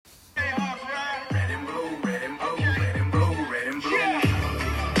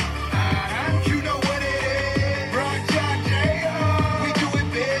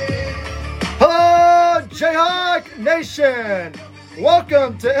Nation!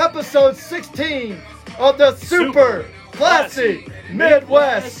 Welcome to episode 16 of the Super Classy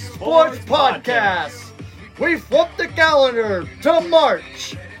Midwest Sports Podcast. We flipped the calendar to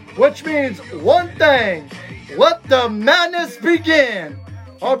March, which means one thing: let the madness begin.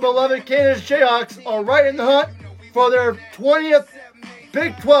 Our beloved Kansas Jayhawks are right in the hunt for their 20th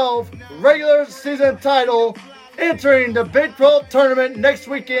Big 12 regular season title, entering the Big 12 tournament next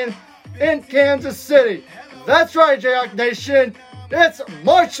weekend in Kansas City. That's right, Jayhawk Nation. It's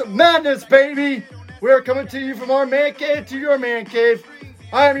March Madness, baby. We are coming to you from our man cave to your man cave.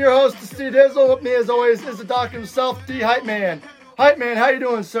 I am your host, Steve Dizzle. With me, as always, is the doc himself, the Hype Man. Hype Man, how you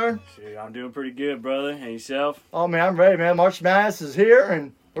doing, sir? Shit, I'm doing pretty good, brother. And yourself? Oh, man, I'm ready, man. March Madness is here,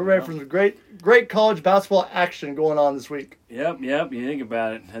 and we're ready for some great college basketball action going on this week. Yep. You think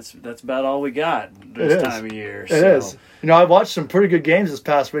about it. That's about all we got this time of year. It is. You know, I watched some pretty good games this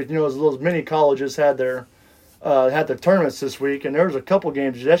past week. You know, those mini colleges had their tournaments this week, and there was a couple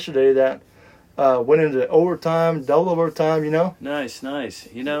games yesterday that went into overtime, double overtime, you know. Nice.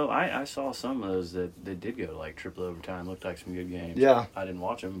 You know, I saw some of those that they did go to like triple overtime. Looked like some good games. Yeah. I didn't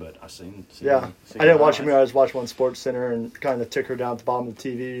watch them, but I seen I didn't watch them. I just watched one Sports Center and kind of ticker down at the bottom of the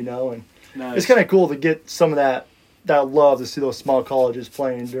TV, you know. And It's kind of cool to get some of that love to see those small colleges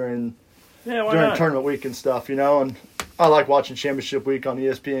playing during tournament week and stuff, you know. And I like watching championship week on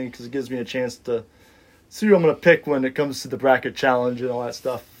ESPN because it gives me a chance to see who I'm going to pick when it comes to the bracket challenge and all that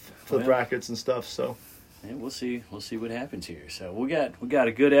stuff for the brackets and stuff. So yeah, we'll see what happens here. So we got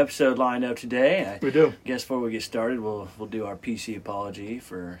a good episode lined up today. We do. Guess before we get started, we'll do our PC apology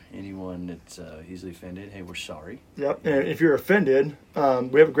for anyone that's easily offended. Hey, we're sorry. Yep. And if you're offended,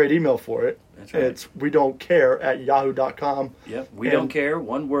 we have a great email for it. That's right. It's wedon'tcare@yahoo.com. Yep. We don't care.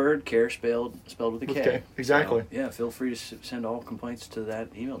 One word. Care spelled with a K. Okay. Exactly. So, yeah. Feel free to send all complaints to that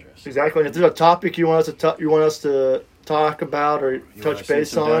email address. Exactly. And if there's a topic you want us to talk about or touch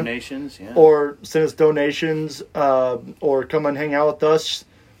base on, donations, or send us donations, or come and hang out with us,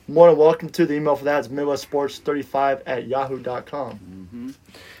 more than welcome to. The email for that is midwestsports35@yahoo.com. Mm-hmm.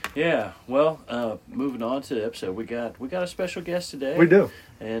 Yeah. Well, moving on to the episode, we got a special guest today. We do.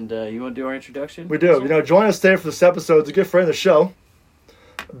 And you want to do our introduction? We do. You know, join us today for this episode. It's a good friend of the show,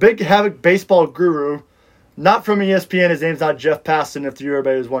 Big Havoc baseball guru, not from ESPN. His name's not Jeff Passan, if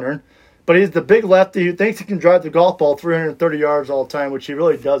everybody was wondering. But he's the big lefty who thinks he can drive the golf ball 330 yards all the time, which he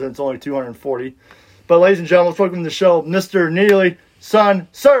really doesn't. It's only 240. But ladies and gentlemen, let's welcome to the show, Mr. Neely Son,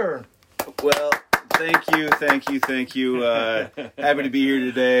 sir. Well, thank you. Happy to be here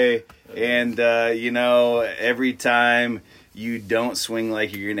today. And, you know, every time you don't swing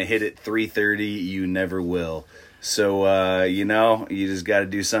like you're going to hit it 330, you never will. So, you know, you just got to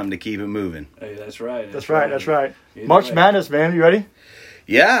do something to keep it moving. Hey, that's right. That's right. March Madness, man. You ready?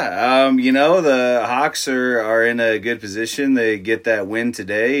 Yeah, you know, the Hawks are in a good position. They get that win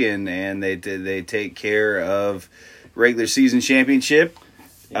today, and they take care of regular season championship.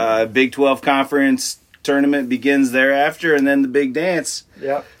 Big 12 conference tournament begins thereafter, and then the big dance.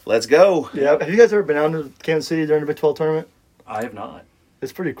 Yeah. Let's go. Yeah. Have you guys ever been down to Kansas City during the Big 12 tournament? I have not.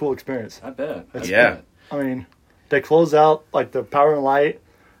 It's a pretty cool experience. I bet. Yeah. I mean, they close out like the Power and Light,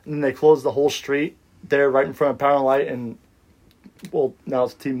 and then they close the whole street there right in front of Power and Light, and well, now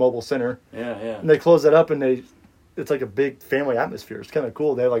it's T-Mobile Center. Yeah. And they close that up, and it's like a big family atmosphere. It's kind of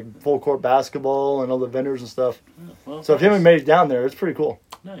cool. They have like full court basketball and all the vendors and stuff. Well, so if you haven't made it down there, it's pretty cool.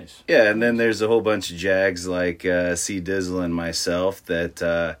 Nice. Yeah, and then there's a whole bunch of Jags like C. Dizzle and myself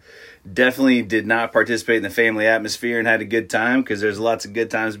that definitely did not participate in the family atmosphere and had a good time, because there's lots of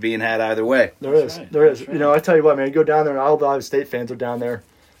good times being had either way. There is. Right. You know, I tell you what, man, you go down there, and all the Iowa State fans are down there.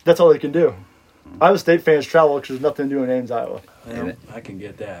 That's all they can do. Iowa State fans travel because there's nothing to do in Ames, Iowa. Well, I can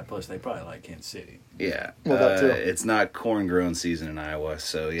get that. Plus, they probably like Kansas City. Yeah. Well, that too. It's not corn-grown season in Iowa,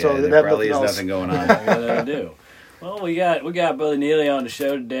 so yeah, so there probably is nothing going on. Yeah, they do. Well, we got Brother Neely on the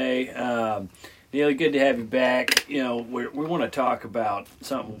show today. Neely, good to have you back. You know, we want to talk about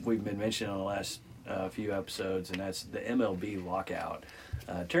something we've been mentioning on the last few episodes, and that's the MLB lockout.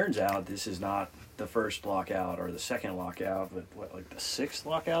 Turns out this is not the first lockout or the second lockout, but like the sixth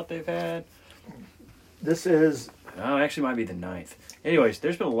lockout they've had? This is... Oh, actually might be the ninth. Anyways,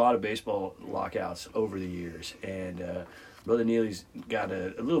 there's been a lot of baseball lockouts over the years, and Brother Neely's got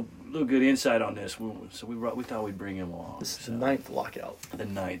a little good insight on this, so we thought we'd bring him along. This is the ninth lockout. The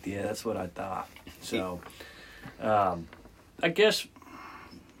ninth, yeah, that's what I thought. So, I guess,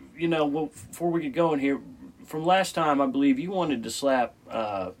 you know, before we get going here, from last time, I believe you wanted to slap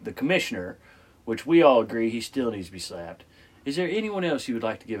the commissioner, which we all agree he still needs to be slapped. Is there anyone else you would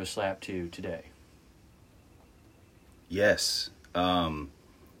like to give a slap to today? Yes.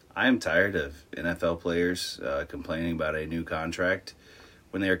 I am tired of NFL players complaining about a new contract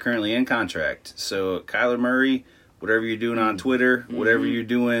when they are currently in contract. So, Kyler Murray, whatever you're doing on Twitter, whatever you're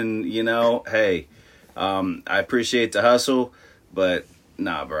doing, hey, I appreciate the hustle, but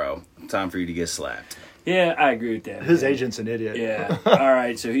nah, bro, time for you to get slapped. Yeah, I agree with that. His agent's an idiot. Yeah. All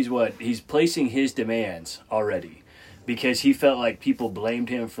right, so he's placing his demands already because he felt like people blamed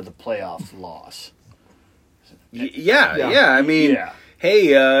him for the playoff loss. Yeah. I mean, hey,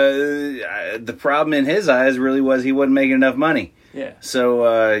 the problem in his eyes really was he wasn't making enough money. Yeah.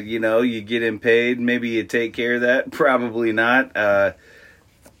 So, you get him paid. Maybe you take care of that. Probably not.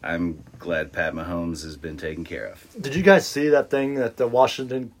 I'm glad Pat Mahomes has been taken care of. Did you guys see that thing that the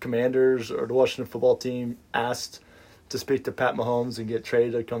Washington Commanders or the Washington football team asked to speak to Pat Mahomes and get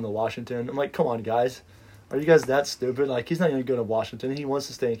traded to come to Washington? I'm like, come on, guys. Are you guys that stupid? Like, he's not going to go to Washington. He wants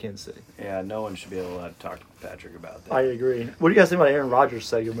to stay in Kansas City. Yeah, no one should be able to talk to Patrick about that. I agree. What do you guys think about Aaron Rodgers'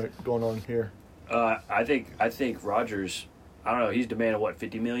 segment going on here? I think Rodgers, I don't know, he's demanding, what,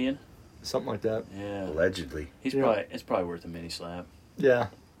 $50 million? Something like that. Yeah. Allegedly. It's probably worth a mini slap. Yeah.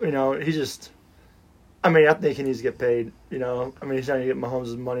 He just... I think he needs to get paid. He's not going to get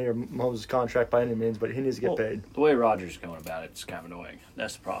Mahomes' money or Mahomes' contract by any means, but he needs to get paid. The way Rodgers is going about it is kind of annoying.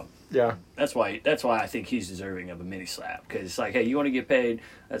 That's the problem. Yeah. That's why I think he's deserving of a mini slap, because it's like, hey, you want to get paid,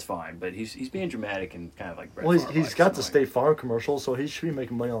 that's fine, but he's being dramatic and kind of like Brett Favre, he's got the State Farm commercial, so he should be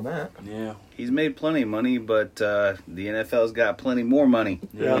making money on that. Yeah. He's made plenty of money, but the NFL's got plenty more money.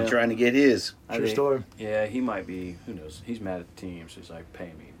 Yeah. He's trying to get his. True story. Yeah, he might be. Who knows? He's mad at the team, so he's like,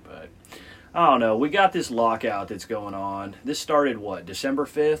 pay me. But I don't know. We got this lockout that's going on. This started, December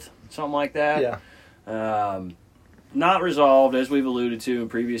 5th? Something like that? Yeah. Not resolved, as we've alluded to in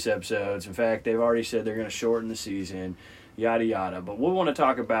previous episodes. In fact, they've already said they're going to shorten the season, yada, yada. But we want to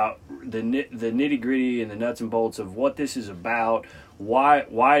talk about the nitty-gritty and the nuts and bolts of what this is about,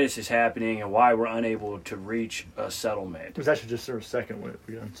 why this is happening, and why we're unable to reach a settlement. It was actually December 2nd when it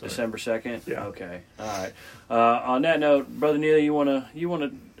began. December 2nd? Yeah. Okay. All right. On that note, Brother Neil, you want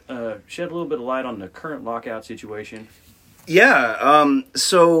to shed a little bit of light on the current lockout situation? Yeah.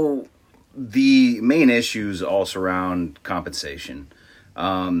 So the main issues all surround compensation.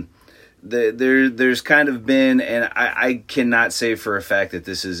 There's kind of been, and I cannot say for a fact that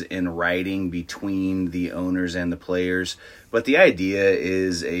this is in writing between the owners and the players, but the idea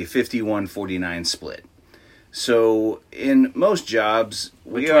is a 51-49 split. So in most jobs,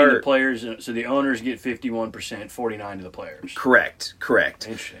 Between the players, so the owners get 51%, 49 to the players. Correct.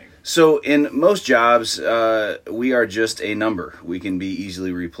 Interesting. So in most jobs, we are just a number. We can be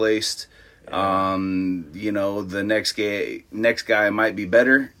easily replaced. Yeah. The next guy might be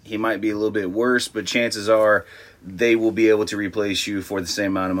better. He might be a little bit worse, but chances are they will be able to replace you for the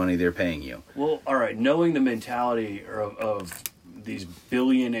same amount of money they're paying you. Well, all right. Knowing the mentality of these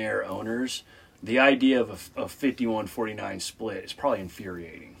billionaire owners, the idea of a 51-49 split is probably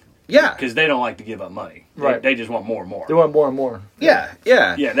infuriating. Yeah. Because they don't like to give up money. Right. They just want more and more. They want more and more. Yeah.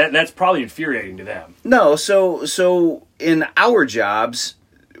 Yeah, that's probably infuriating to them. No, so in our jobs,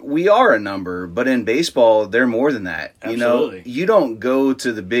 we are a number, but in baseball, they're more than that. Absolutely. You don't go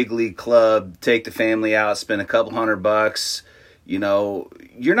to the big league club, take the family out, spend a couple $100.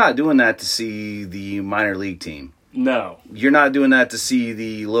 You're not doing that to see the minor league team. No. You're not doing that to see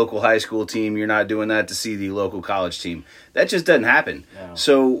the local high school team. You're not doing that to see the local college team. That just doesn't happen. No.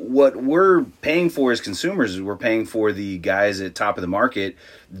 So what we're paying for as consumers is we're paying for the guys at top of the market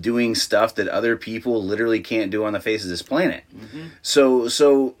doing stuff that other people literally can't do on the face of this planet. Mm-hmm.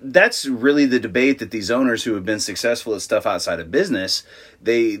 So that's really the debate that these owners who have been successful at stuff outside of business,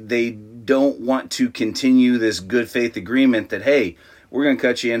 they don't want to continue this good faith agreement that, hey, we're going to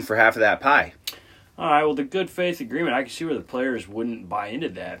cut you in for half of that pie. All right, well, the good faith agreement, I can see where the players wouldn't buy into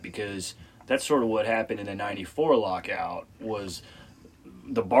that, because that's sort of what happened in the 94 lockout. Was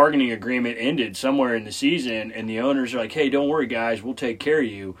the bargaining agreement ended somewhere in the season, and the owners are like, hey, don't worry, guys, we'll take care of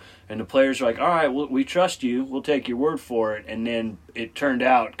you. And the players are like, all right, we trust you, we'll take your word for it. And then it turned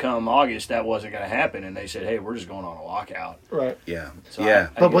out come August that wasn't going to happen, and they said, hey, we're just going on a lockout. Right. Yeah. So yeah.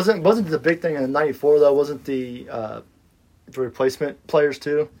 But wasn't the big thing in 94, though, wasn't the replacement players,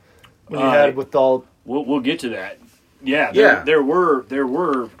 too? When you had with all... We'll get to that. Yeah, Yeah. There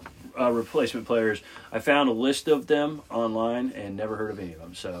were replacement players. I found a list of them online and never heard of any of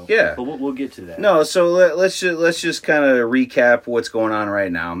them. So yeah, but we'll get to that. No, so let's just kind of recap what's going on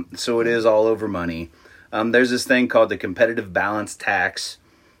right now. So it is all over money. There's this thing called the competitive balance tax,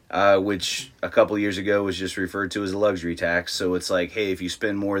 which a couple years ago was just referred to as a luxury tax. So it's like, hey, if you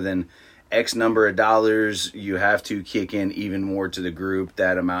spend more than X number of dollars, you have to kick in even more to the group.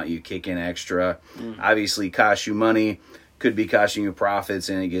 That amount you kick in extra obviously costs you money. could be costing you profits,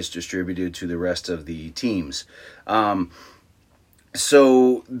 and it gets distributed to the rest of the teams.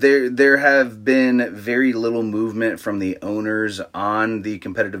 So there have been very little movement from the owners on the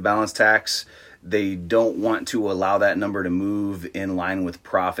competitive balance tax. They don't want to allow that number to move in line with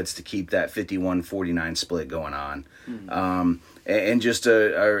profits to keep that 51-49 split going on. And just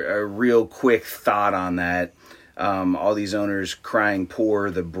a real quick thought on that. All these owners crying poor.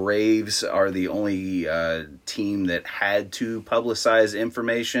 The Braves are the only team that had to publicize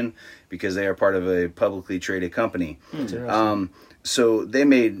information because they are part of a publicly traded company. So they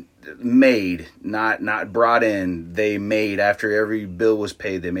made, not brought in. They made, after every bill was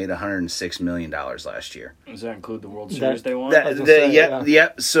paid, they made $106 million last year. Does that include the World Series they won?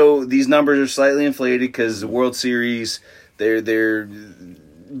 Yep. So these numbers are slightly inflated because the World Series,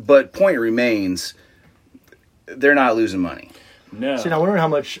 but point remains, they're not losing money. No. See, now I wonder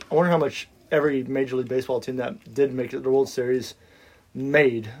how much every Major League Baseball team that did make it to the World Series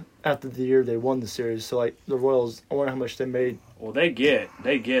made after the year they won the series. So, like the Royals, I wonder how much they made. Well, they get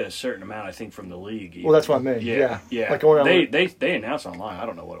a certain amount, I think, from the league. Even. Well, that's what I mean. Yeah. Like, they announced online. I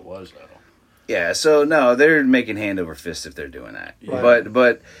don't know what it was though. Yeah. So no, they're making hand over fist if they're doing that. Right.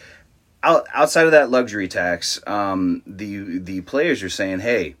 But outside of that luxury tax, the players are saying,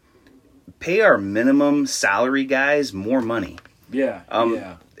 hey, pay our minimum salary guys more money. Yeah.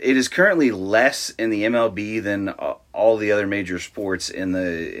 It is currently less in the MLB than all the other major sports in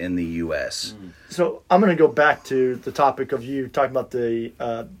the U.S. So I'm going to go back to the topic of you talking about the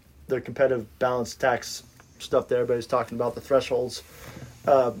competitive balance tax stuff that everybody's talking about, the thresholds.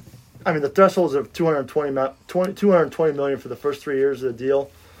 I mean, the thresholds of $220 million for the first 3 years of the deal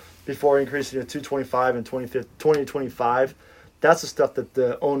before increasing to $225 in 2025. That's the stuff that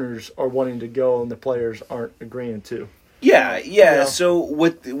the owners are wanting to go and the players aren't agreeing to. Yeah. So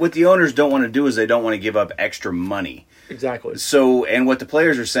what the owners don't want to do is they don't want to give up extra money. Exactly. So, and what the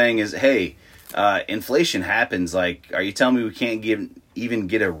players are saying is, hey, inflation happens. Like, are you telling me we can't even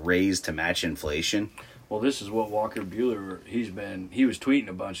get a raise to match inflation? Well, this is what Walker Buehler, he was tweeting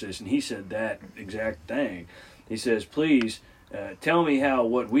a bunch of this, and he said that exact thing. He says, please tell me how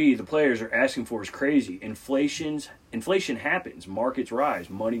what we, the players, are asking for is crazy. Inflation happens. Markets rise.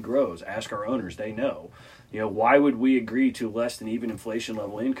 Money grows. Ask our owners. They know. Why would we agree to less than even inflation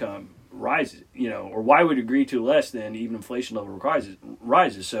level income rises? Or why would we agree to less than even inflation level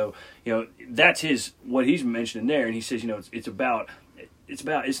rises? So, that's what he's mentioning there. And he says,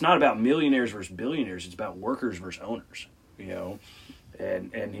 it's not about millionaires versus billionaires. It's about workers versus owners,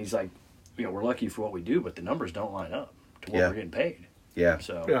 and he's like, we're lucky for what we do, but the numbers don't line up to what we're getting paid. Yeah.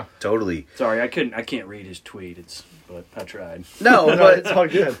 So yeah, totally. Sorry, I can't read his tweet. But I tried. No, but it's all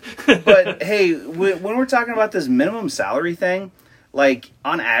good. But hey, when we're talking about this minimum salary thing, like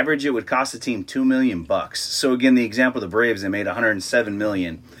on average, it would cost a team $2 million. So again, the example of the Braves, they made $107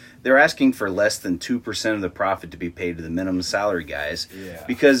 million. They're asking for less than 2% of the profit to be paid to the minimum salary guys. Yeah.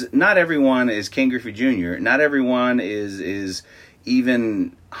 Because not everyone is Ken Griffey Jr. Not everyone is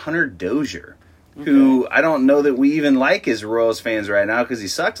even Hunter Dozier. Who I don't know that we even like as Royals fans right now because he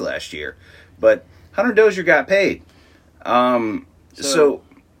sucked last year. But Hunter Dozier got paid. So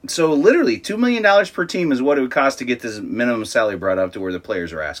literally $2 million per team is what it would cost to get this minimum salary brought up to where the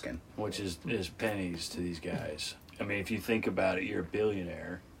players are asking. Which is pennies to these guys. I mean, if you think about it, you're a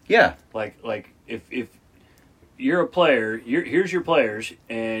billionaire. Yeah. Like if you're a player, here's your players,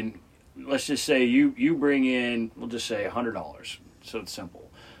 and let's just say you bring in, we'll just say $100. So it's simple.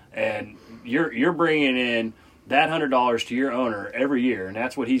 And you're bringing in that $100 to your owner every year, and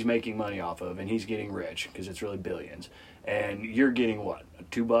that's what he's making money off of, and he's getting rich because it's really billions. And you're getting what,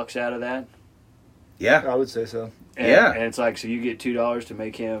 $2 out of that? Yeah, I would say so. And it's like, so you get $2 to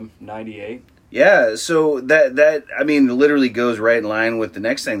make him 98. Yeah, so that I mean literally goes right in line with the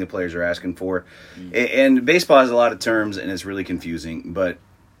next thing the players are asking for. And baseball has a lot of terms, and it's really confusing. But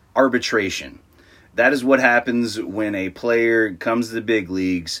arbitration. That is what happens when a player comes to the big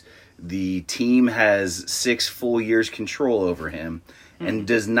leagues. The team has 6 full years control over him and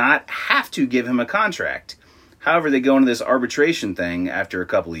does not have to give him a contract. However, they go into this arbitration thing after a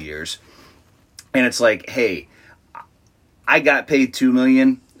couple of years. And it's like, hey, I got paid $2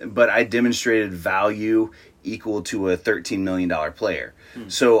 million, but I demonstrated value equal to a $13 million player.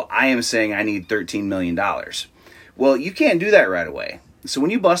 So I am saying I need $13 million. Well, you can't do that right away. So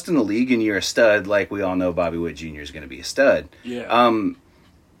when you bust in the league and you're a stud, like we all know Bobby Witt Jr. is going to be a stud. Yeah.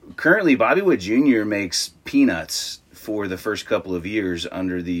 Currently, Bobby Witt Jr. makes peanuts for the first couple of years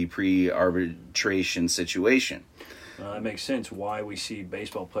under the pre-arbitration situation. That makes sense why we see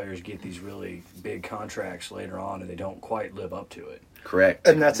baseball players get these really big contracts later on and they don't quite live up to it. Correct.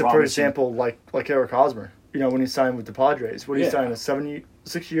 And that's a Robinson. for example like Eric Hosmer. when he signed with the Padres. What did he sign? A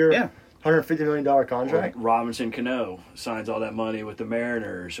 6-year, $150 million contract? Or Robinson Cano signs all that money with the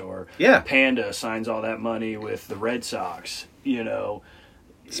Mariners, or Panda signs all that money with the Red Sox,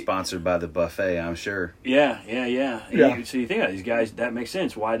 Sponsored by the buffet, I'm sure. Yeah. So you think about these guys, that makes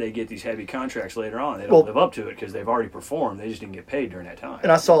sense why they get these heavy contracts later on. They don't live up to it because they've already performed. They just didn't get paid during that time.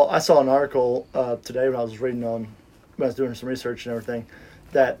 And I saw an article today when I was when I was doing some research and everything,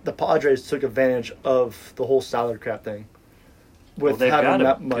 that the Padres took advantage of the whole salary cap thing. They've got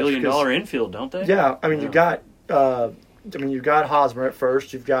a $1 billion infield, don't they? Yeah, you got Hosmer at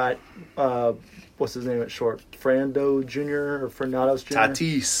first. You've got what's his name at short? Fernando Jr. or Fernados Jr.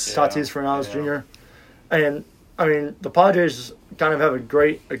 Tatis Fernados Jr. And the Padres kind of have a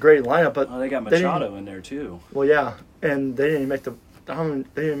great lineup, but they got Machado in there too. Well, yeah, and they didn't make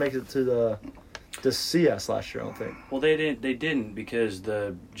it to the CS last year, I don't think. Well, they didn't because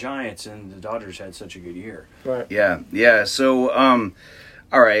the Giants and the Dodgers had such a good year. Right. Yeah. So,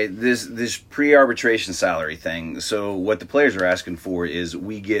 all right, this pre-arbitration salary thing. So what the players are asking for is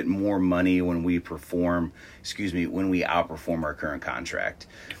we get more money when we outperform our current contract.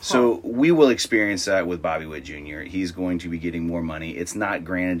 So we will experience that with Bobby Witt Jr. He's going to be getting more money. It's not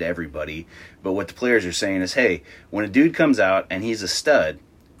granted to everybody, but what the players are saying is, hey, when a dude comes out and he's a stud,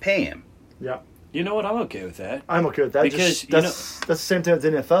 pay him. Yeah. You know what? I'm okay with that. I'm okay with that because that's the same thing as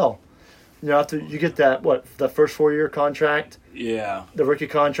the NFL. After you get the first 4-year contract, the rookie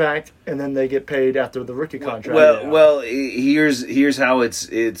contract, and then they get paid after the rookie contract. Well, here's how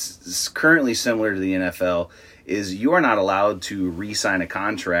it's currently similar to the NFL. Is you are not allowed to re-sign a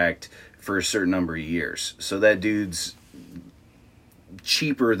contract for a certain number of years. So that dude's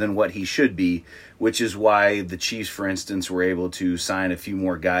cheaper than what he should be, which is why the Chiefs, for instance, were able to sign a few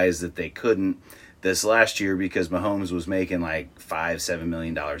more guys that they couldn't this last year because Mahomes was making like $5-7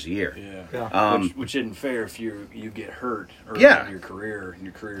 million a year. Which isn't fair if you get hurt early in your career and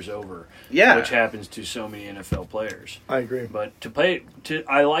your career's over. Which happens to so many NFL players. I agree. But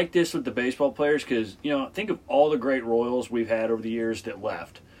I like this with the baseball players because think of all the great Royals we've had over the years that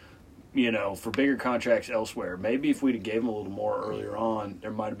left. For bigger contracts elsewhere. Maybe if we'd have gave them a little more earlier on, there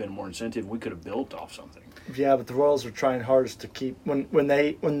might have been more incentive. We could have built off something. Yeah, but the Royals are trying hardest to keep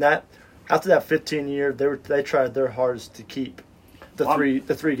after that 15 year, they tried their hardest to keep the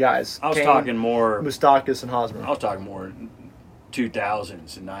three guys. I was talking more Moustakas and Hosmer. I was talking more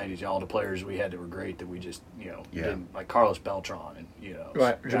 2000s and 90s. All the players we had that were great that we just didn't, like Carlos Beltran and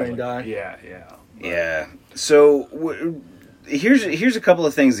right, Jermaine Dye. Yeah. So here's a couple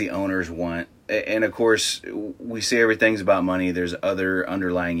of things the owners want. And, of course, we say everything's about money. There's other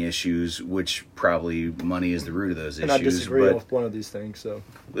underlying issues, which probably money is the root of those issues. And I disagree with one of these things.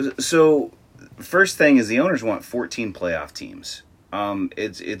 So first thing is the owners want 14 playoff teams.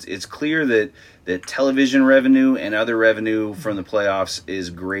 It's clear that television revenue and other revenue from the playoffs is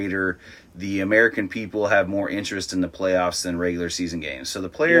greater. The American people have more interest in the playoffs than regular season games. So the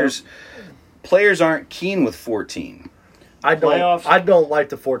players aren't keen with 14. I don't like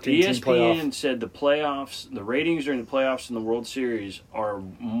the 14-team playoff. ESPN said the ratings during the playoffs in the World Series are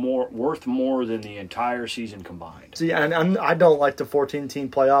worth more than the entire season combined. See, and I don't like the 14-team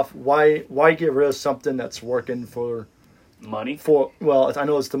playoff. Why get rid of something that's working for money? I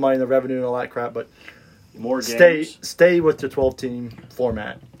know it's the money and the revenue and all that crap, but more games. Stay with the 12-team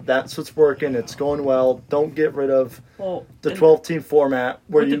format. That's what's working. It's going well. Don't get rid of the 12-team format.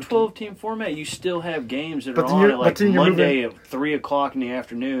 With the 12-team format, you still have games that are on at Monday at 3 o'clock in the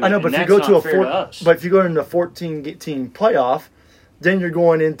afternoon. I know, but if you go to if you go into a 14-team playoff, then you're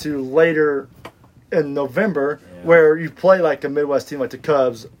going into later in November where you play like a Midwest team like the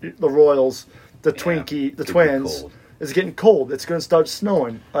Cubs, the Royals, the Twins. It's getting cold. It's going to start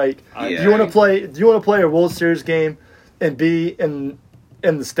snowing. Do you want to play a World Series game and be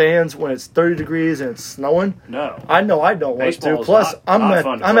in the stands when it's 30 degrees and it's snowing? No. I know I don't want to. Plus, I'm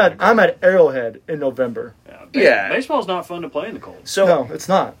at Arrowhead in November. Baseball's not fun to play in the cold. So no, it's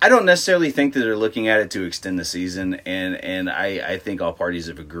not. I don't necessarily think that they're looking at it to extend the season, and I think all parties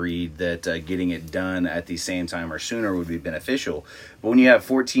have agreed that getting it done at the same time or sooner would be beneficial. But when you have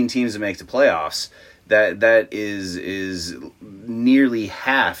 14 teams that make the playoffs, that is nearly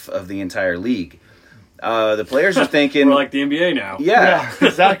half of the entire league. The players are thinking... We're like the NBA now. Yeah,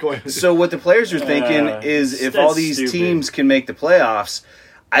 exactly. So what the players are thinking is if all these teams can make the playoffs,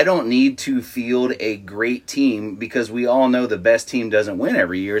 I don't need to field a great team because we all know the best team doesn't win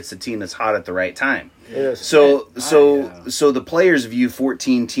every year. It's the team that's hot at the right time. Yes. So the players view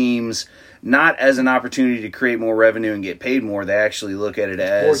 14 teams not as an opportunity to create more revenue and get paid more. They actually look at it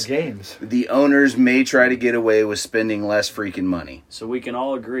as more games. The owners may try to get away with spending less freaking money. So we can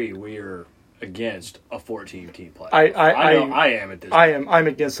all agree we are against a 14-team play. I am at this point. I'm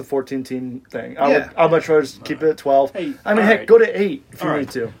against the 14-team thing. Yeah. I'd much rather just keep it at 12. Hey, I mean, all heck, right. go to 8 if you All need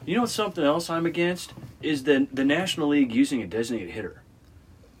right. to. You know what's something else I'm against is the National League using a designated hitter.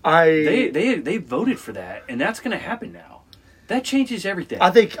 They voted for that, and that's going to happen now. That changes everything. I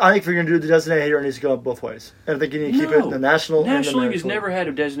think if you're going to do the designated hitter, it needs to go both ways. And I think you need to keep it in the National and the National League has American never had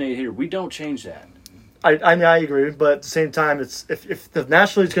a designated hitter. We don't change that. I agree, but at the same time, it's if the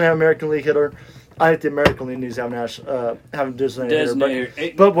National League's going to have an American League hitter, I think the American League needs to have a designated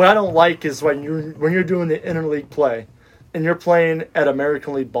hitter. But what I don't like is when you're doing the interleague play, and you're playing at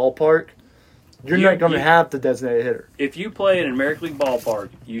American League ballpark, you're not going to have the designated hitter. If you play in an American League ballpark,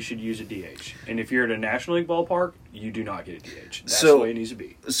 you should use a DH. And if you're at a National League ballpark, you do not get a DH. That's the way it needs to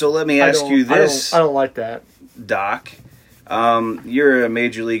be. So let me ask you this. I don't like that. Doc. You're a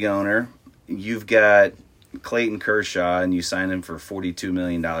major league owner. You've got Clayton Kershaw, and you sign him for $42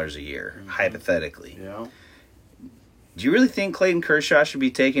 million a year, hypothetically. Yeah. Do you really think Clayton Kershaw should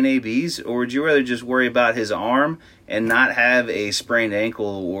be taking ABs, or would you rather just worry about his arm and not have a sprained ankle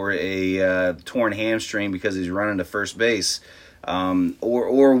or a torn hamstring because he's running to first base,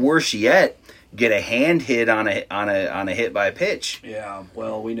 or worse yet, get a hand hit on a hit by pitch? Yeah.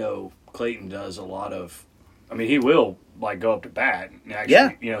 Well, we know Clayton does a lot of. I mean, he will go up to bat. And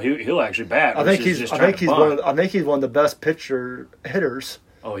actually, he'll actually bat. I think he's one of the best pitcher hitters.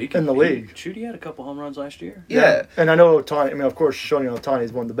 Oh, he can, in the league. He had a couple home runs last year. Yeah. And I know Ohtani. I mean, of course, Shohei Ohtani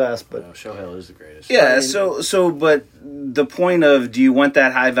is one of the best, but Shohei is the greatest. Yeah. But the point of, do you want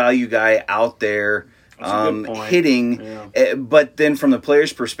that high value guy out there hitting? Yeah. But then from the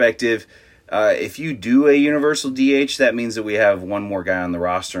player's perspective, if you do a universal DH, that means that we have one more guy on the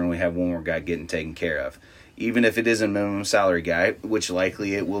roster and we have one more guy getting taken care of. Even if it is a minimum salary guy, which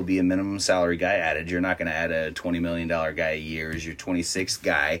likely it will be a minimum salary guy added. You're not going to add a $20 million guy a year as your 26th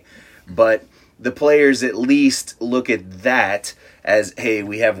guy. But the players at least look at that as, hey,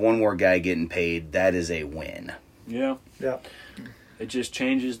 we have one more guy getting paid. That is a win. Yeah. Yeah. It just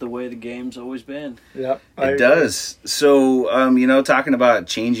changes the way the game's always been. Yeah, it does. So, talking about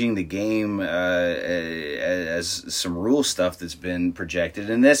changing the game as some rule stuff that's been projected,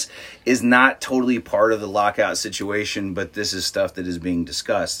 and this is not totally part of the lockout situation, but this is stuff that is being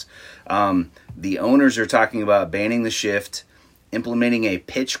discussed. The owners are talking about banning the shift, implementing a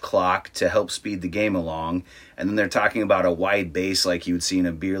pitch clock to help speed the game along, and then they're talking about a wide base like you would see in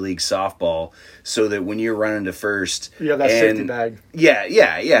a beer league softball, so that when you're running to first, you have that safety bag. Yeah.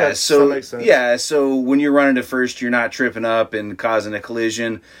 That makes sense. Yeah, so when you're running to first, you're not tripping up and causing a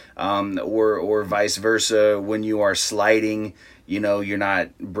collision, or vice versa. When you are sliding, you're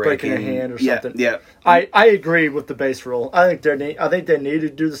not breaking a hand or something. Yeah. I agree with the base rule. I think they need to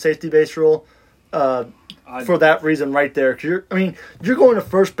do the safety base rule. For that reason, right there, because you're going to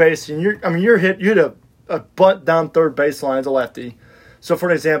first base, and you hit a bunt down third baseline as a lefty. So,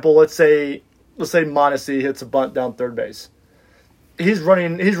 for example, let's say Mondesi hits a bunt down third base. He's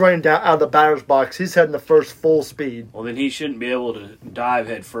running down out of the batter's box. He's heading the first full speed. Well, then he shouldn't be able to dive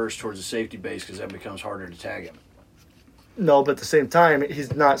head first towards the safety base because that becomes harder to tag him. No, but at the same time,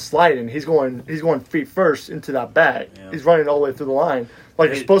 he's not sliding. He's going feet first into that bag. Yeah. He's running all the way through the line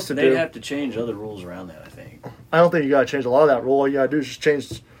you're supposed to do. They'd have to change other rules around that, I think. I don't think you got to change a lot of that rule. All you got to do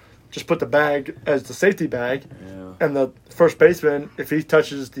is just put the bag as the safety bag, and the first baseman, if he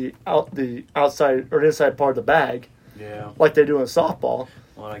touches the outside or inside part of the bag, like they do in softball.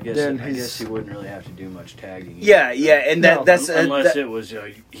 Well, I guess he wouldn't really have to do much tagging. Yeah, and that's unless it was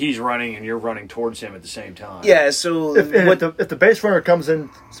he's running and you're running towards him at the same time. Yeah, so if the base runner comes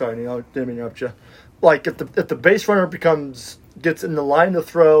in, sorry, Neil, didn't mean to interrupt you. Like if the base runner gets in the line to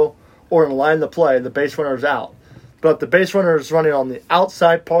throw or in the line to play, the base runner is out. But if the base runner is running on the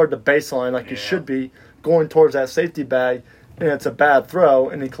outside part of the baseline, like he should be, going towards that safety bag, and it's a bad throw,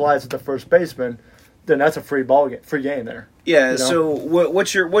 and he collides with the first baseman, then that's a free game there. Yeah. So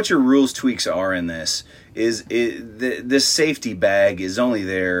what your rules tweaks are in this is this safety bag is only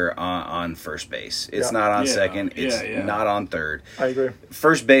there on first base. It's not on second. It's not on third. I agree.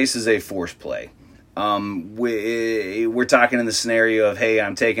 First base is a force play. We're talking in the scenario of, hey,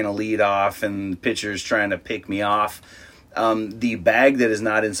 I'm taking a lead off and the pitcher's trying to pick me off. The bag that is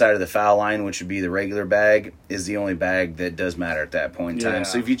not inside of the foul line, which would be the regular bag, is the only bag that does matter at that point in time.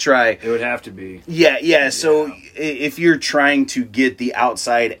 So if you try... It would have to be. Yeah. So if you're trying to get the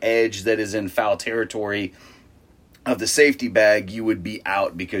outside edge that is in foul territory of the safety bag, you would be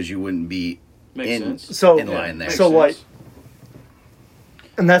out because you wouldn't be in line there. So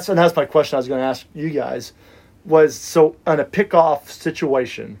And that's my question I was going to ask you guys, was so on a pickoff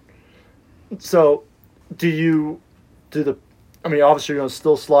situation, so do the I mean, obviously you're going to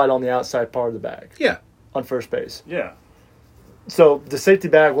still slide on the outside part of the bag. Yeah. On first base. Yeah. So the safety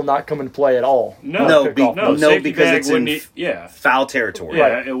bag will not come into play at all. No, safety because bag it's in yeah. foul territory. Yeah,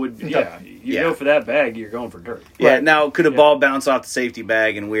 Right. it would. Okay. Yeah, you go for that bag, you're going for dirt. Yeah. Right. Now, could a ball bounce off the safety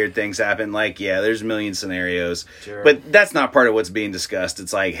bag and weird things happen? Like, yeah, there's a million scenarios. Sure. But that's not part of what's being discussed.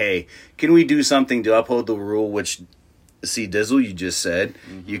 It's like, hey, can we do something to uphold the rule, which, see, Dizzle, you just said,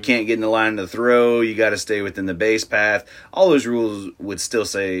 you can't get in the line of the throw, you got to stay within the base path. All those rules would still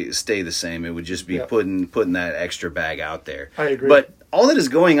stay the same. It would just be putting that extra bag out there. I agree. But all that is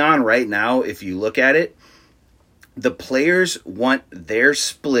going on right now, if you look at it, the players want their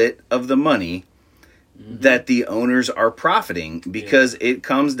split of the money that the owners are profiting, because it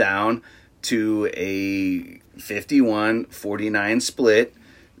comes down to a 51-49 split.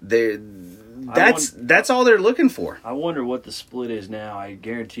 That's all they're looking for. I wonder what the split is now. I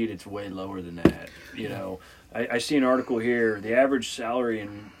guarantee it's way lower than that. You know, I see an article here. The average salary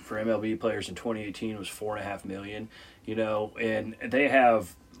for MLB players in 2018 was $4.5 million. You know, and they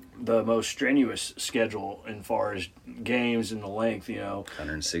have the most strenuous schedule as far as games and the length. You know,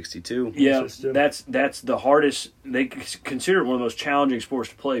 162. Yeah, that's the hardest. They consider it one of the most challenging sports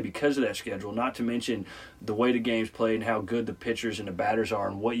to play because of that schedule. Not to mention the way the game's played and how good the pitchers and the batters are,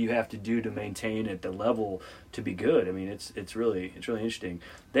 and what you have to do to maintain at the level to be good. I mean, it's really interesting.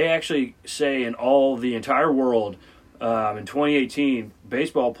 They actually say in the entire world in 2018,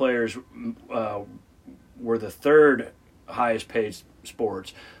 baseball players were the third highest paid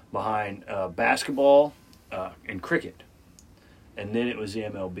sports behind basketball and cricket, and then it was the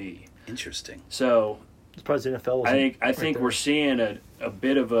MLB. Interesting. So Surprised the NFL I think we're seeing a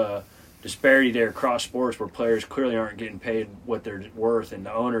bit of a disparity there across sports, where players clearly aren't getting paid what they're worth, and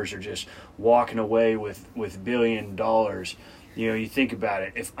the owners are just walking away with $1 billion. You know, you think about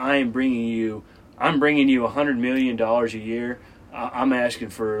it. If I'm bringing you $100 million a year, I'm asking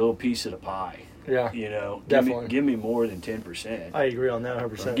for a little piece of the pie. Yeah. You know, definitely. give me more than 10%. I agree on that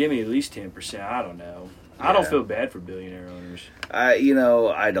 100%. Give me at least 10%. I don't know. I don't feel bad for billionaire owners.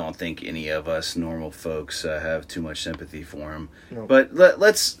 I don't think any of us normal folks have too much sympathy for him. No. But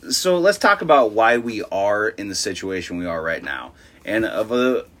let's talk about why we are in the situation we are right now. And of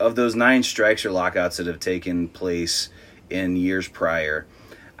those 9 strikes or lockouts that have taken place in years prior,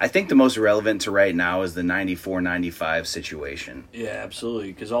 I think the most relevant to right now is the 94-95 situation. Yeah,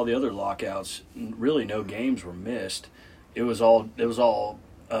 absolutely. Because all the other lockouts, really no games were missed. It was all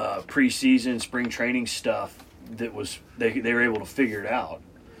preseason, spring training stuff that was they were able to figure it out.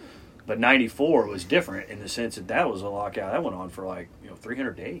 But 94 was different in the sense that was a lockout that went on for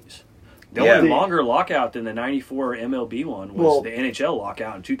 300 days. The only longer lockout than the 94 MLB one was the NHL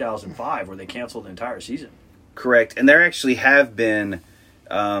lockout in 2005, where they canceled the entire season. Correct, and there actually have been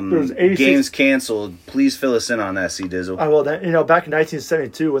games canceled. Please fill us in on that, C. Dizzle. Back in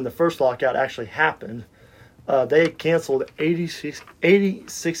 1972, when the first lockout actually happened, they canceled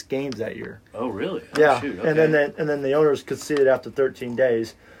 86 games that year. Oh, really? Yeah, oh, shoot. Okay. and then the owners conceded after 13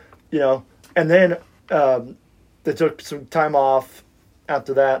 days, and then they took some time off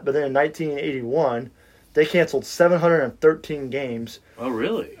after that. But then in 1981, they canceled 713 games. Oh,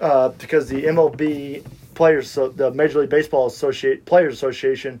 really? Because the MLB players, the Major League Baseball Players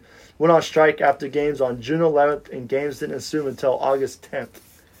Association, went on strike after games on June 11th, and games didn't ensue until August 10th.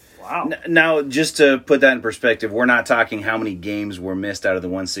 Wow. Now, just to put that in perspective, we're not talking how many games were missed out of the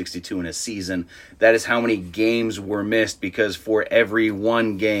 162 in a season. That is how many games were missed, because for every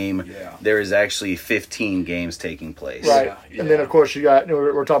one game, there is actually 15 games taking place. Right. Yeah. And then, of course, you got,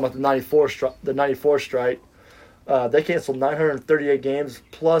 we're talking about the 94 strike. They canceled 938 games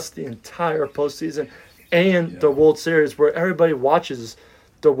plus the entire postseason and the World Series, where everybody watches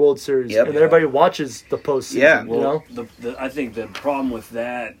the World Series and everybody watches the postseason. Yeah, well, I think the problem with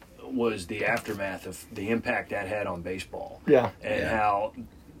that was the aftermath of the impact that had on baseball. Yeah. And how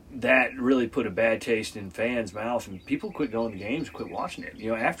that really put a bad taste in fans' mouths, and people quit going to games, quit watching it.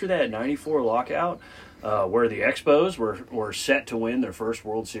 After that 94 lockout, where the Expos were set to win their first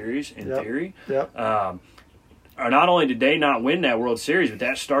World Series in theory. Yep. Not only did they not win that World Series, but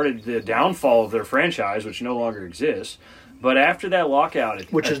that started the downfall of their franchise, which no longer exists. But after that lockout...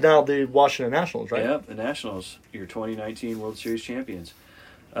 Which is now the Washington Nationals, right? Yep, the Nationals, your 2019 World Series champions.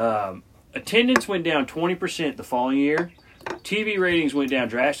 Attendance went down 20% the following year. TV ratings went down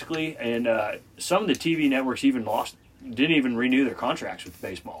drastically, and some of the TV networks didn't even renew their contracts with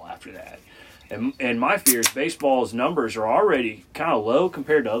baseball after that. And my fear is baseball's numbers are already kind of low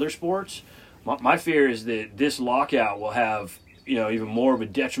compared to other sports. My fear is that this lockout will have even more of a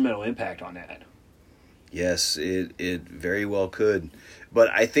detrimental impact on that. Yes, it very well could. But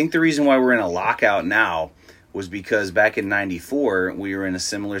I think the reason why we're in a lockout now, was because back in '94 we were in a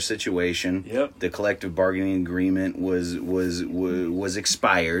similar situation. Yep. The collective bargaining agreement was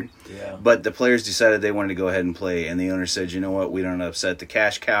expired. Yeah. But the players decided they wanted to go ahead and play, and the owner said, "You know what? We don't upset the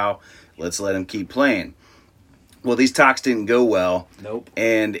cash cow. Let's let them keep playing." Well, these talks didn't go well. Nope.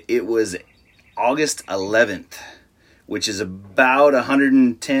 And it was August 11th, which is about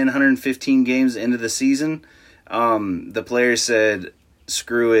 110, 115 games into the season. The players said,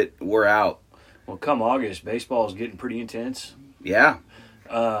 "Screw it, we're out." Well, come August, baseball is getting pretty intense. Yeah.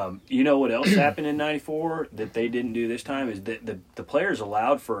 You know what else happened in '94 that they didn't do this time is that the players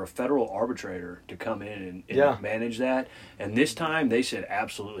allowed for a federal arbitrator to come in and manage that, and this time they said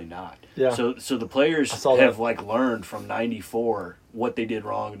absolutely not. Yeah. So the players have like learned from '94 what they did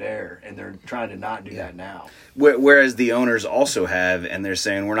wrong there, and they're trying to not do that now. Whereas the owners also have, and they're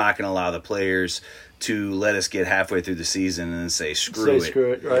saying we're not going to allow the players to let us get halfway through the season and say screw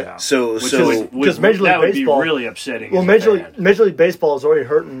it, right? Yeah. So because Major League that would Baseball be really upsetting. Well, Major League Baseball is already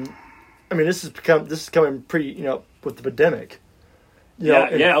hurting. I mean, this is coming pretty, with the pandemic. So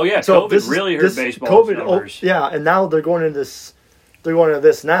COVID really hurt baseball's numbers. And now they're going into this. They're going into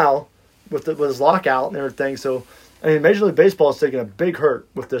this now with this lockout and everything. So, I mean, Major League Baseball is taking a big hurt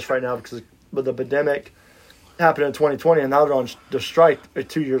with this right now because with the pandemic happened in 2020, and now they're on the strike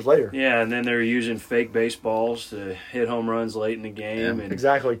 2 years later. Yeah, and then they're using fake baseballs to hit home runs late in the game. Yeah,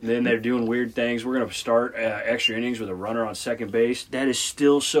 exactly. And then they're doing weird things. We're going to start extra innings with a runner on second base. That is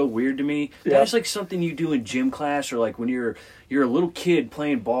still so weird to me. Yeah. That's like something you do in gym class or like when you're a little kid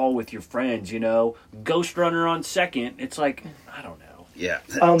playing ball with your friends, ghost runner on second. It's like, I don't know. Yeah,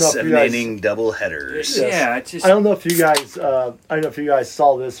 I don't know if you guys, 7-inning double headers. Yeah, it's just. I don't know if you guys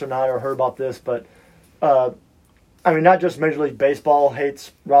saw this or not or heard about this, but I mean, not just Major League Baseball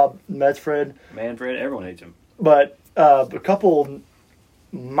hates Rob Manfred. Everyone hates him. But a couple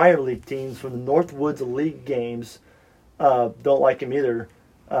minor league teams from the Northwoods League games don't like him either.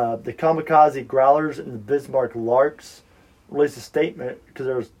 The Kamikaze Growlers and the Bismarck Larks released a statement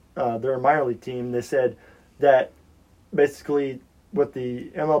because they're a minor league team. They said that basically with the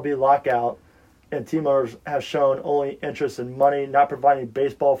MLB lockout and team owners have shown only interest in money, not providing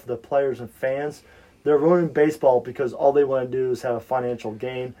baseball for the players and fans. They're ruining baseball because all they want to do is have a financial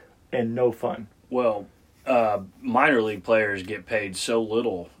gain and no fun. Well, minor league players get paid so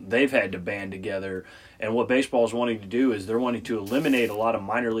little, they've had to band together. And what baseball is wanting to do is they're wanting to eliminate a lot of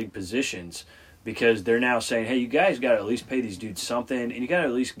minor league positions because they're now saying, hey, you guys got to at least pay these dudes something, and you got to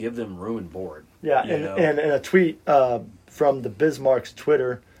at least give them room and board. Yeah, and a tweet from the Bismarck's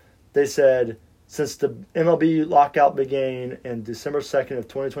Twitter, they said, since the MLB lockout began in December 2nd of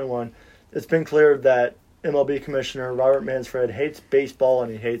 2021, it's been clear that MLB Commissioner Robert Manfred hates baseball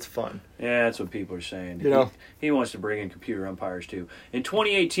and he hates fun. Yeah, that's what people are saying. He wants to bring in computer umpires too. In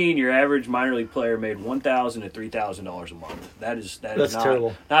 2018, your average minor league player made $1,000 to $3,000 a month. That's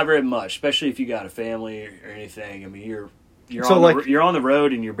terrible. Not very much, especially if you got a family or anything. I mean, you're on the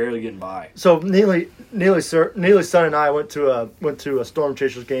road and you're barely getting by. So Neely's son and I went to a Storm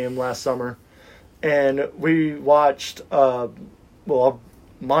Chasers game last summer, and we watched.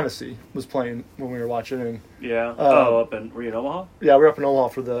 Mondesi was playing when we were watching, and were you in Omaha? Yeah, we were up in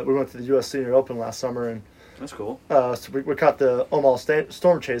Omaha we went to the U.S. Senior Open last summer, and that's cool. So we caught the Omaha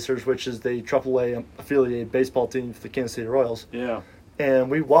Storm Chasers, which is the AAA affiliated baseball team for the Kansas City Royals. Yeah, and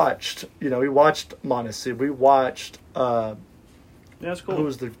we watched Mondesi. We watched. That's cool.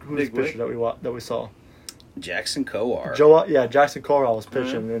 Who's the pitcher that we saw? Jackson Kowar. Jackson Kowar was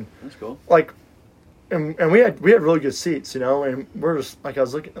pitching, and that's cool. And we had really good seats, and we're just I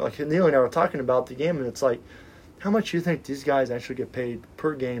was looking, Neil and I were talking about the game, and it's like, how much do you think these guys actually get paid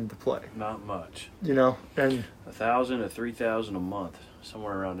per game to play? Not much. And $1,000 to $3,000 a month,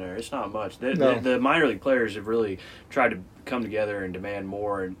 somewhere around there. It's not much. The minor league players have really tried to come together and demand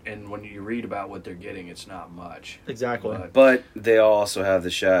more, and when you read about what they're getting, it's not much. Exactly. But they also have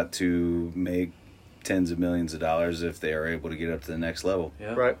the shot to make tens of millions of dollars if they are able to get up to the next level.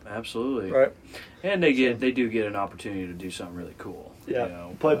 Yeah, right. Absolutely. Right. And they do get an opportunity to do something really cool. Yeah.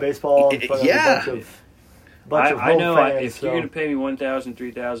 Play baseball in front of a bunch of home fans. If you're going to pay me $1,000,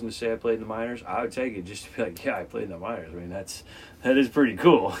 $3,000 to say I played in the minors, I would take it just to be like, yeah, I played in the minors. I mean, that is pretty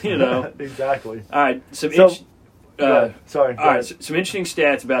cool, Exactly. All right. Some interesting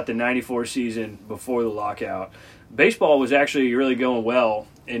stats about the '94 season before the lockout. Baseball was actually really going well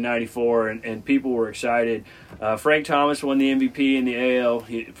in '94, and people were excited. Frank Thomas won the MVP in the AL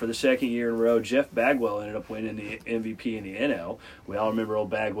for the second year in a row. Jeff Bagwell ended up winning the MVP in the NL. We all remember old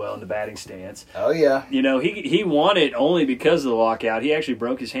Bagwell in the batting stance. Oh, yeah. You know, he won it only because of the lockout. He actually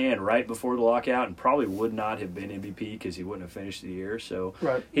broke his hand right before the lockout and probably would not have been MVP because he wouldn't have finished the year. So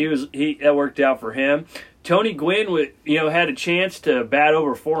right. that worked out for him. Tony Gwynn had a chance to bat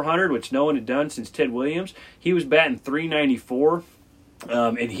over 400, which no one had done since Ted Williams. He was batting 394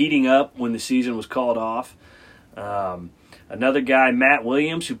 and heating up when the season was called off. Another guy, Matt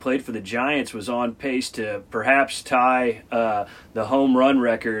Williams, who played for the Giants, was on pace to perhaps tie the home run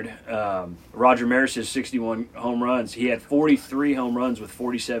record. Roger Maris's 61 home runs. He had 43 home runs with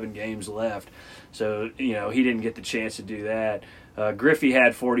 47 games left. So, he didn't get the chance to do that. Griffey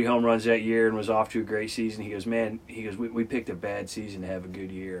had 40 home runs that year and was off to a great season. He goes, we picked a bad season to have a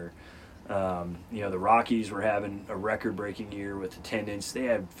good year. The Rockies were having a record-breaking year with attendance. They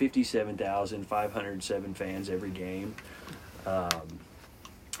had 57,507 fans every game. And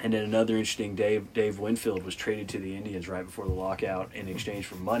then another interesting, Dave Winfield was traded to the Indians right before the lockout in exchange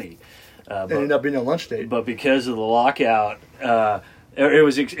for money. It ended up being a lunch date. But because of the lockout, it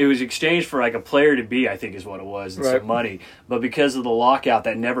was exchanged for like a player to be, I think is what it was, and some money. But because of the lockout,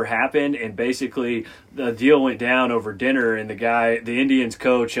 that never happened, and basically the deal went down over dinner. And the Indians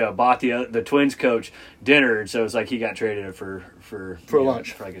coach bought the Twins coach dinner, and so it's like he got traded for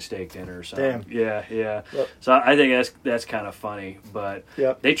lunch, for like a steak dinner or something. Damn. Yeah. Yep. So I think that's kind of funny. But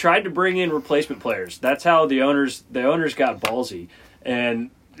they tried to bring in replacement players. That's how the owners got ballsy,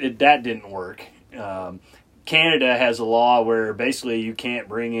 and that didn't work. Canada has a law where basically you can't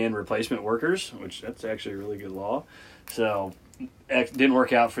bring in replacement workers, which that's actually a really good law. So it didn't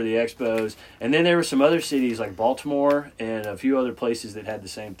work out for the Expos. And then there were some other cities like Baltimore and a few other places that had the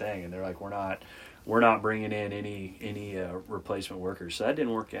same thing, and they're like, we're not bringing in any replacement workers. So that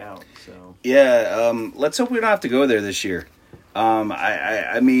didn't work out. So let's hope we don't have to go there this year.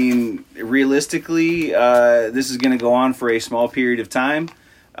 I mean, realistically, this is going to go on for a small period of time.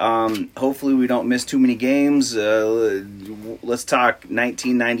 Hopefully we don't miss too many games. Let's talk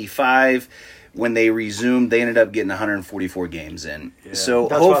 1995 when they resumed. They ended up getting 144 games in. Yeah. So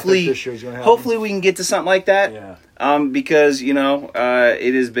hopefully we can get to something like that. Yeah. Because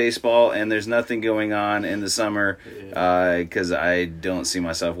it is baseball and there's nothing going on in the summer. Because I don't see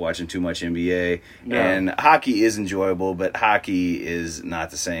myself watching too much NBA. No. And hockey is enjoyable, but hockey is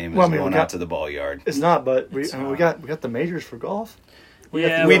not the same as going out to the ball yard. It's not, but we got the majors for golf. We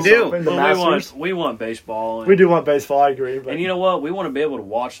do. We want baseball. We do want baseball, I agree. But. And you know what? We want to be able to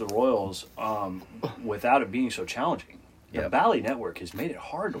watch the Royals without it being so challenging. The Bally Network has made it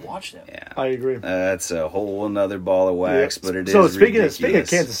hard to watch them. Yeah, I agree. That's a whole another ball of wax, but it is ridiculous. Speaking of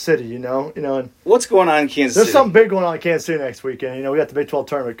Kansas City, and what's going on in Kansas City? There's something big going on in Kansas City next weekend. We got the Big 12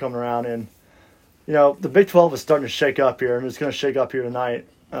 tournament coming around, and the Big 12 is starting to shake up here, and it's going to shake up here tonight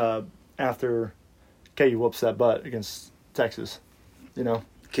after KU whoops that butt against Texas.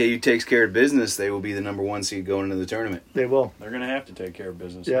 KU takes care of business, they will be the number 1 seed going into the tournament. They will. They're going to have to take care of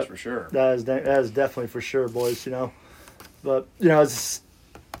business, that's for sure. That is definitely for sure, boys, But, Tyreek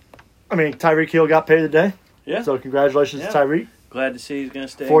Hill got paid today. Yeah. So congratulations to Tyreek. Glad to see he's going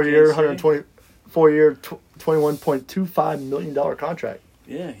to stay. 4-year, $21.25 million contract.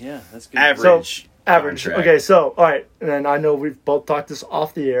 Yeah, that's good. Average. Average. Okay, so, all right. And I know we've both talked this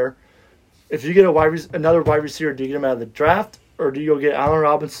off the air. If you get another wide receiver, do you get him out of the draft? Or do you go get Allen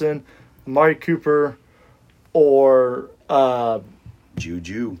Robinson, Amari Cooper, or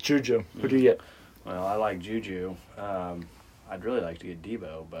Juju? Who do you get? Well, I like Juju. I'd really like to get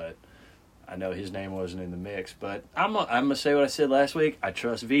Debo, but I know his name wasn't in the mix. But I'm gonna say what I said last week. I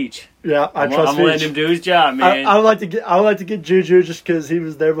trust Veach. Yeah, I trust Veach. I'm letting him do his job, man. I would like to get Juju just because he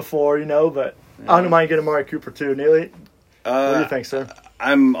was there before, But I don't mind getting Amari Cooper too. Neely, what do you think, sir?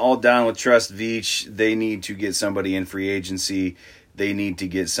 I'm all down with trust Veach. They need to get somebody in free agency. They need to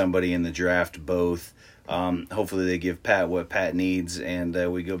get somebody in the draft, both. Hopefully they give Pat what Pat needs, and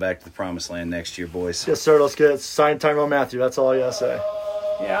we go back to the promised land next year, boys. Yes, sir. Let's get signed Tyrone Matthew. That's all I got to say.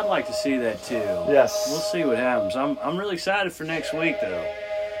 Yeah, I'd like to see that too. Yes. We'll see what happens. I'm really excited for next week, though.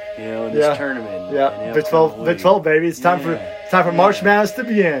 In this tournament. Yeah, Big 12, baby. It's time for March Madness to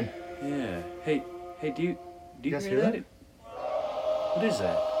begin. Yeah. Hey, do you hear that? What is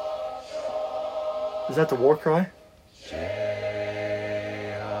that? Is that the war cry?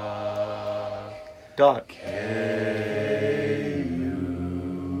 Doc. Hey!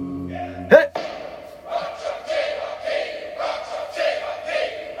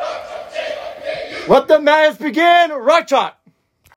 Let the madness begin! Rock Chalk!